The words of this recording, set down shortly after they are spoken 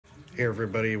Hey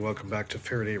everybody, welcome back to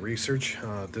Faraday Research.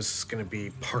 This is going to be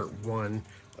part one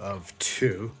of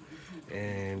two,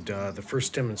 and the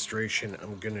first demonstration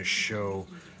I'm going to show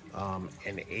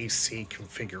an AC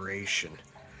configuration.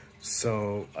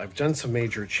 So I've done some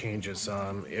major changes.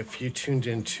 If you tuned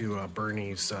into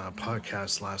Bernie's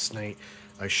podcast last night,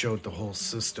 I showed the whole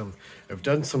system. I've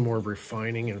done some more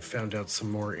refining and found out some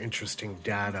more interesting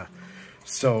data.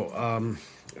 So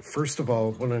first of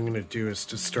all, what I'm going to do is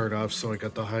to start off, so I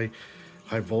got the high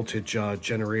voltage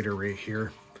generator right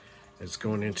here. It's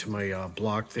going into my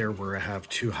block there where I have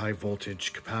two high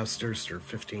voltage capacitors. They're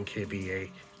 15 kVA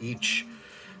each.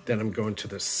 Then I'm going to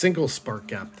the single spark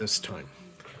gap this time.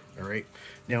 All right,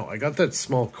 now I got that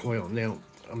small coil. Now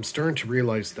I'm starting to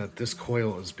realize that this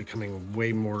coil is becoming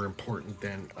way more important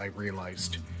than I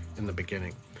realized in the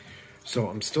beginning. So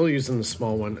I'm still using the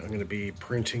small one. I'm going to be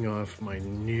printing off my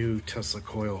new Tesla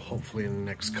coil hopefully in the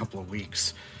next couple of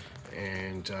weeks,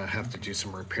 and have to do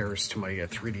some repairs to my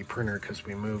 3D printer because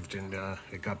we moved and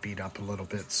it got beat up a little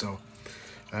bit, so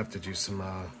I have to do some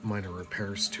minor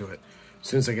repairs to it. As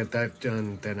soon as I get that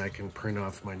done, then I can print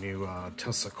off my new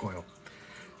Tesla coil.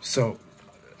 So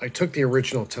I took the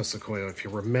original Tesla coil. If you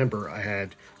remember, I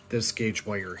had this gauge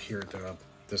wire here.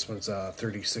 This one's a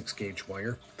 36 gauge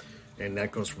wire, and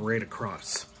that goes right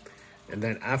across. And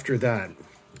then after that,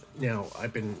 now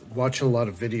I've been watching a lot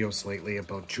of videos lately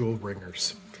about jewel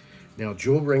ringers. Now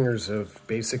jewel ringers have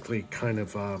basically kind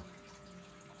of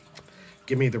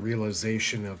give me the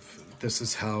realization of this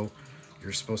is how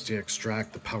you're supposed to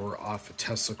extract the power off a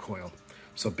Tesla coil.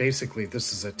 So basically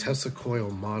this is a Tesla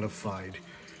coil modified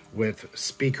with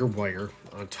speaker wire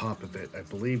on top of it. I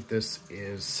believe this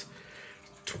is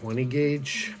 20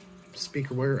 gauge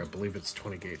speaker wire. I believe it's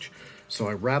 20 gauge. So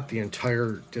I wrap the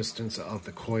entire distance of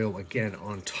the coil again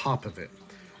on top of it.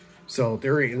 So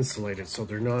they're insulated, so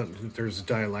there's a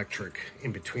dielectric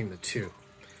in between the two.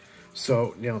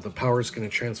 So now the power is going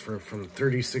to transfer from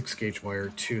 36 gauge wire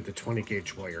to the 20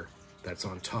 gauge wire that's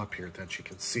on top here that you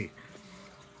can see.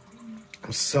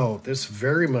 So this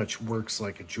very much works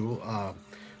like a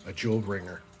jewel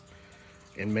ringer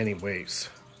in many ways.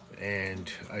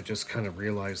 And I just kind of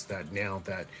realized that now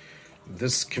that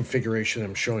this configuration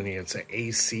I'm showing you, it's an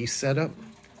AC setup.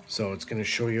 So it's going to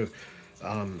show you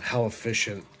how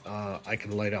efficient I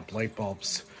can light up light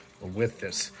bulbs with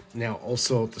this. Now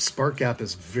also the spark gap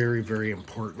is very, very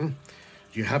important.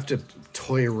 You have to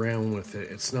toy around with it.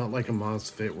 It's not like a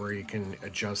MOSFET where you can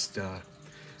adjust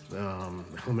how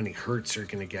many hertz you're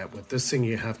going to get. With this thing,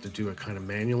 you have to do it kind of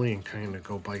manually and kind of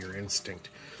go by your instinct.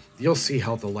 You'll see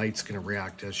how the light's going to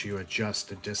react as you adjust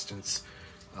the distance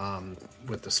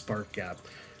with the spark gap.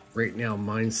 Right now,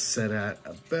 mine's set at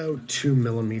about 2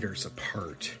 millimeters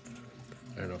apart.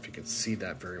 I don't know if you can see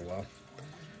that very well,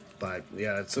 but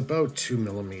yeah, it's about 2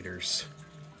 millimeters.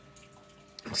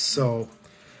 So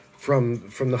from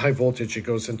the high voltage, it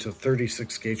goes into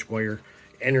 36 gauge wire,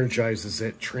 energizes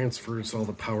it, transfers all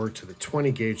the power to the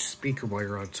 20 gauge speaker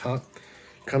wire on top,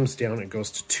 comes down and goes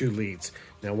to two leads.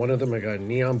 Now one of them, I got a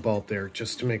neon bulb there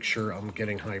just to make sure I'm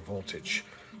getting high voltage.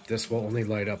 This will only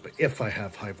light up if I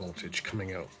have high voltage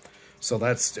coming out. So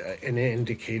that's an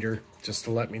indicator just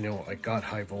to let me know I got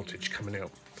high voltage coming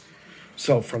out.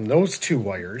 So from those two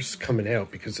wires coming out,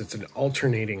 because it's an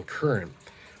alternating current,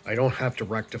 I don't have to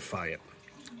rectify it.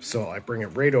 So I bring it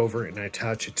right over and I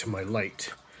attach it to my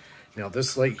light. Now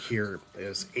this light here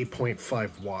is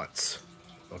 8.5 watts,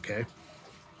 okay?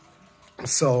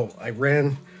 So I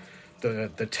ran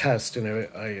the test and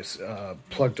I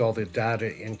plugged all the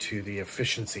data into the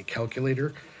efficiency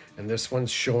calculator, and this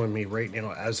one's showing me right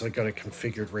now, as I got it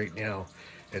configured right now,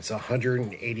 it's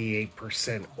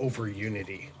 188% over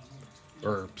unity,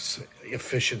 or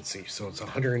efficiency, so it's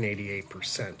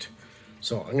 188%.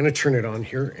 So I'm going to turn it on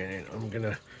here, and I'm going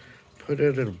to put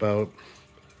it at about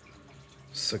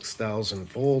 6,000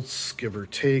 volts, give or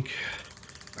take.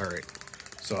 All right,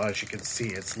 so as you can see,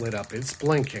 it's lit up. It's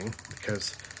blinking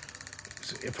because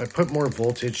if I put more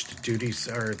voltage, the duties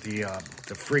or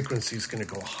the frequency is going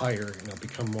to go higher and it'll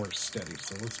become more steady.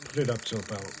 So let's put it up to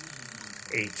about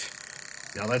 8.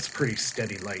 Now that's pretty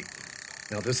steady light.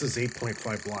 Now this is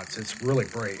 8.5 watts. It's really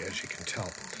bright, as you can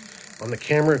tell. On the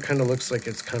camera, it kind of looks like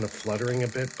it's kind of fluttering a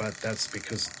bit, but that's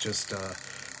because just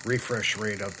refresh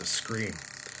rate of the screen.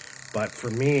 But for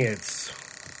me, it's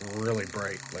really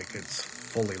bright, like it's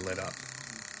fully lit up.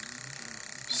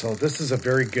 So this is a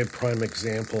very good prime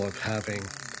example of having,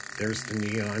 there's the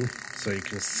neon, so you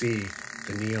can see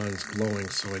the neon's glowing,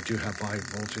 so I do have high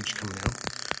voltage coming out.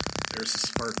 There's a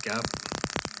spark gap.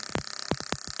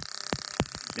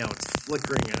 Now it's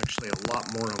flickering actually a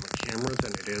lot more on the camera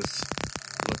than it is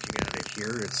looking at it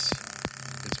here. It's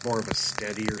It's more of a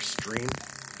steadier stream.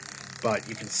 But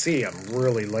you can see I'm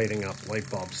really lighting up light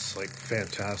bulbs like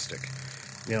fantastic.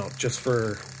 Now, just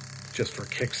for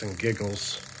kicks and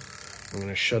giggles, I'm going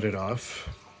to shut it off.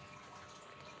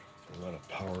 I'm going to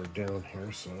power it down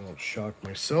here so I don't shock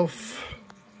myself.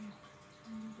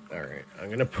 All right, I'm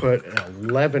going to put an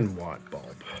 11 watt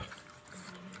bulb.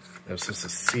 This is a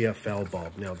CFL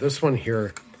bulb. Now, this one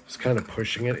here is kind of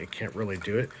pushing it. It can't really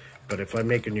do it. But if I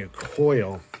make a new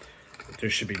coil, there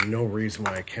should be no reason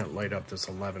why I can't light up this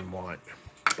 11 watt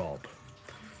bulb.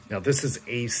 Now this is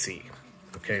AC,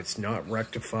 okay? It's not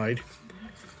rectified.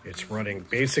 It's running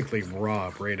basically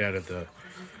raw right out of the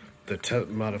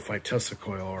modified Tesla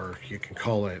coil, or you can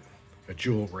call it a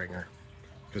jewel ringer,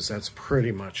 because that's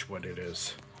pretty much what it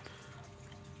is.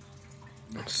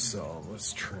 So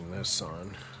let's turn this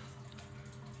on.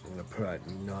 I'm gonna put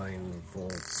 9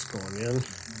 volts going in.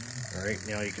 All right,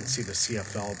 now you can see the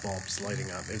CFL bulbs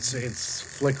lighting up. It's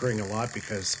flickering a lot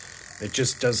because it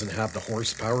just doesn't have the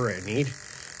horsepower I need.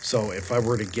 So if I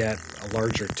were to get a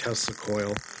larger Tesla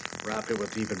coil, wrap it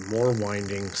with even more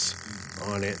windings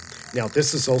on it. Now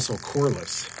this is also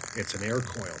coreless. It's an air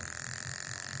coil.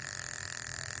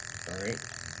 All right,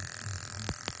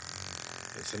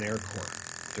 it's an air core.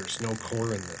 There's no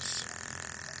core in this.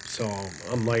 So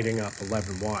I'm lighting up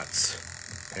 11 watts,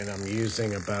 and I'm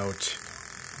using about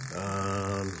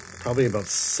probably about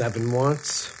 7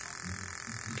 watts,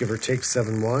 give or take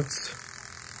 7 watts.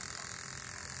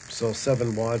 So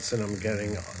 7 watts, and I'm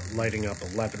lighting up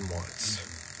 11 watts.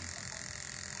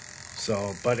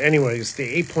 So, but anyways,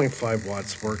 the 8.5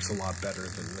 watts works a lot better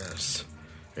than this.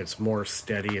 It's more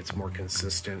steady, it's more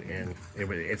consistent, and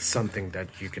it's something that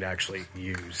you could actually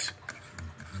use.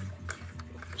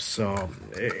 So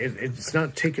it's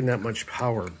not taking that much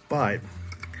power, but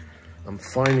I'm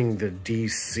finding the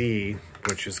DC,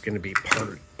 which is going to be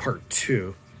part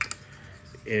 2,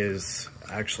 is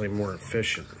actually more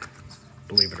efficient.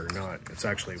 Believe it or not, it's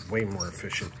actually way more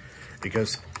efficient,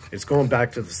 because it's going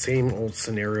back to the same old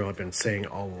scenario I've been saying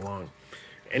all along.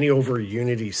 Any over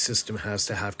unity system has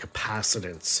to have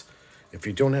capacitance. If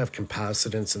you don't have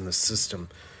capacitance in the system,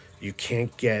 you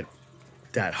can't get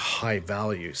that high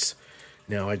values.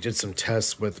 Now, I did some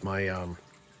tests with my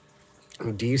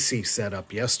DC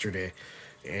setup yesterday,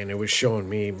 and it was showing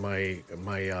me my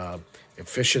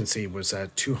efficiency was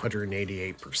at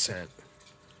 288%.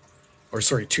 Or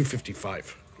sorry,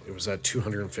 255. It was at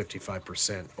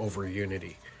 255% over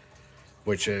unity,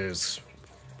 which is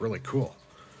really cool.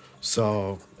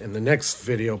 So in the next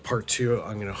video, part 2,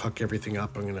 I'm going to hook everything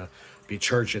up. I'm going to be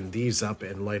charging these up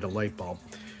and light a light bulb.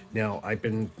 Now, I've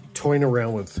been toying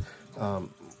around with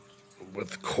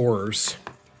cores,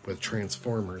 with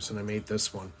transformers, and I made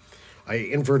this one. I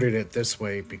inverted it this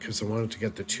way because I wanted to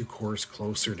get the 2 cores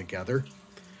closer together.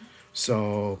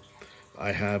 So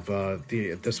I have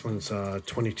this one's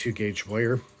 22 gauge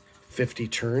wire, 50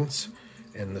 turns,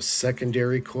 and the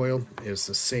secondary coil is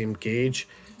the same gauge,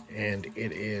 and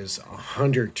it is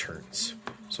 100 turns.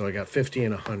 So I got 50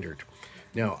 and 100.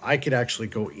 Now I could actually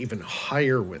go even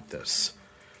higher with this.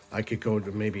 I could go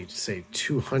to maybe say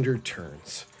 200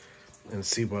 turns and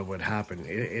see what would happen.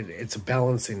 It's a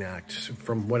balancing act.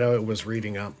 From what I was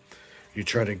reading up, you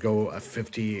try to go a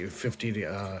 50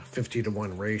 to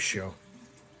 1 ratio,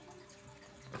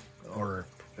 or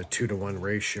a 2 to 1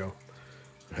 ratio,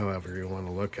 however you want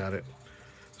to look at it.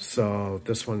 So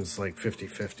this one's like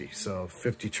 50-50. So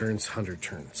 50 turns, 100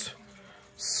 turns.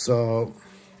 So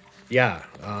yeah,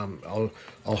 I'll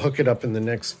hook it up in the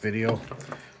next video.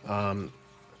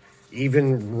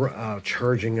 Even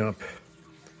charging up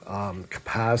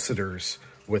capacitors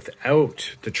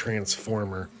without the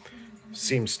transformer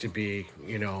seems to be,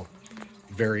 you know,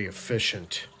 very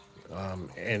efficient,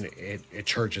 and it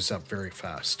charges up very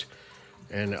fast.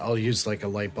 And I'll use like a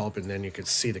light bulb, and then you can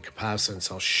see the capacitance.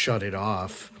 I'll shut it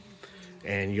off,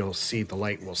 and you'll see the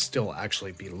light will still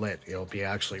actually be lit. It'll be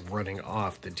actually running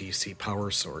off the DC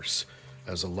power source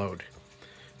as a load.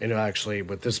 And actually,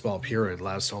 with this bulb here, it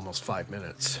lasts almost 5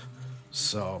 minutes.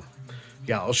 So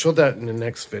yeah, I'll show that in the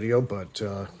next video, but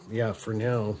yeah, for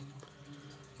now,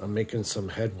 I'm making some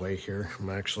headway here. I'm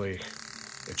actually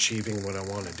achieving what I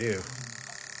want to do.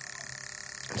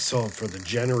 So for the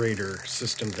generator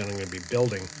system that I'm going to be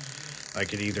building, I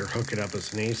could either hook it up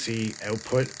as an AC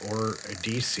output or a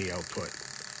DC output,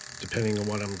 depending on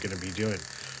what I'm going to be doing.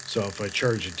 So if I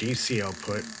charge a DC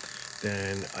output,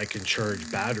 then I can charge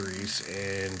batteries,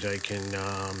 and I can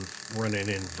run an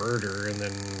inverter and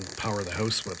then power the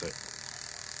house with it.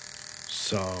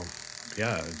 So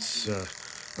yeah, it's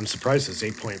I'm surprised this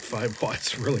 8.5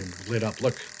 watts really lit up.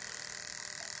 Look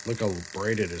how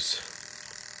bright it is.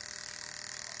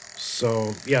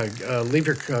 So yeah, leave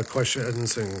your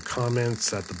questions and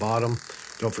comments at the bottom.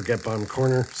 Don't forget bottom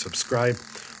corner, subscribe.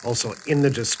 Also in the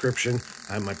description,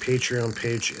 I have my Patreon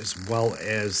page as well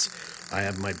as I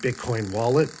have my Bitcoin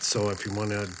wallet. So if you want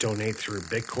to donate through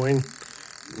Bitcoin,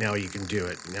 now you can do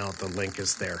it. Now the link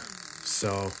is there.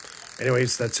 So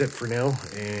anyways, that's it for now,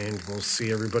 and we'll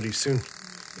see everybody soon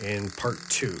in part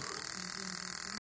 2.